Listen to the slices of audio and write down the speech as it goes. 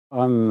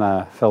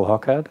I'm Phil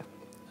Hocquard.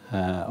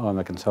 I'm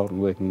a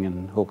consultant working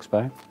in Hawke's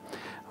Bay.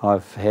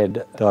 I've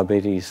had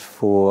diabetes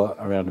for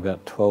around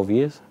about 12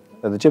 years.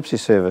 The Gypsy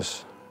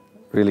service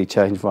really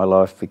changed my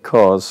life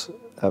because,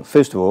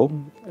 first of all,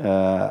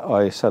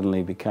 I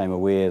suddenly became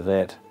aware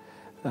that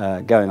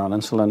going on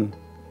insulin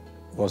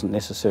wasn't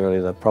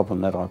necessarily the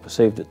problem that I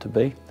perceived it to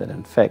be, that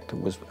in fact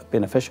it was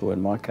beneficial in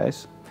my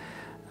case,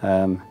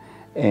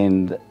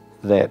 and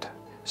that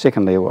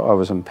secondly I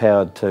was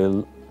empowered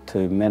to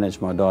manage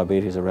my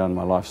diabetes around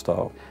my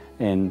lifestyle.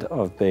 And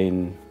I've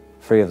been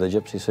free of the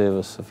Gypsy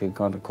service, if you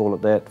kind of call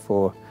it that,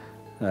 for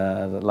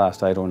the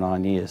last 8 or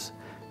 9 years.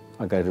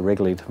 I go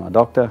regularly to my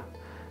doctor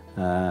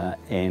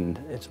and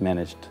it's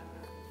managed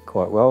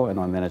quite well, and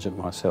I manage it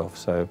myself.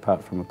 So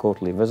apart from the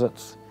quarterly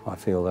visits, I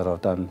feel that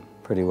I've done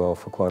pretty well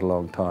for quite a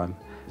long time.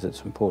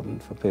 It's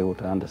important for people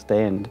to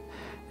understand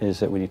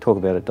is that when you talk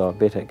about a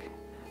diabetic,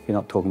 you're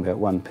not talking about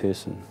one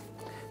person.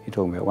 You're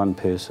talking about one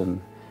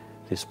person,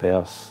 their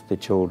spouse, their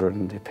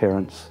children, their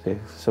parents, their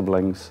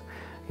siblings.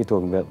 You're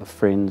talking about the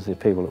friends, their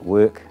people at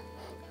work.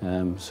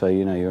 So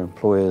you know your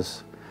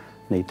employers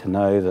need to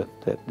know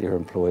that their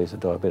employees are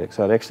diabetic.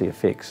 So it actually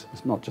affects,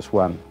 it's not just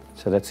one.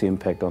 So that's the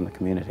impact on the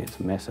community, it's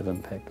a massive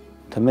impact.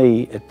 To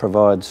me, it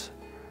provides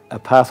a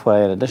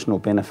pathway and additional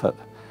benefit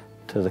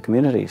to the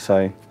community.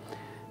 So,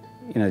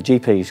 you know,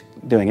 GPs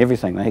doing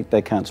everything,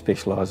 they can't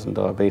specialise in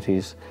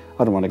diabetes.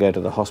 I don't want to go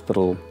to the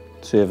hospital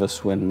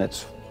service when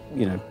that's,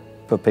 you know,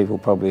 for people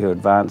probably who are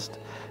advanced.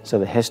 So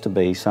there has to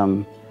be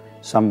some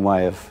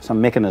way of,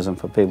 some mechanism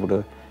for people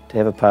to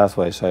have a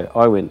pathway. So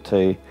I went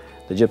to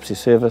the Gypsy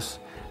service,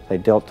 they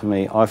dealt to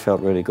me, I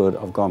felt really good,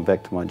 I've gone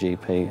back to my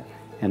GP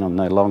and I'm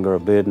no longer a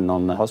burden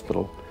on the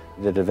hospital.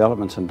 The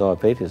developments in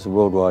diabetes is a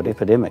worldwide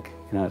epidemic.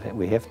 You know,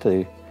 we have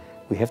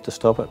to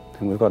stop it.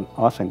 And we've got,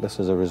 I think this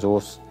is a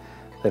resource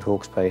that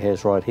Hawke's Bay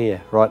has right here,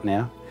 right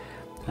now.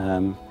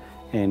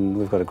 And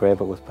we've got to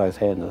grab it with both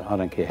hands. I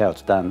don't care how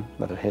it's done,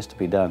 but it has to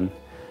be done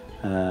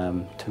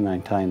to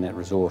maintain that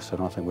resource,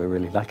 and I think we're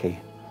really lucky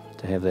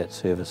to have that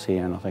service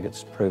here, and I think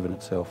it's proven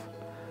itself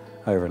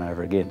over and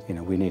over again. You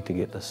know, we need to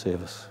get this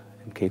service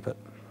and keep it.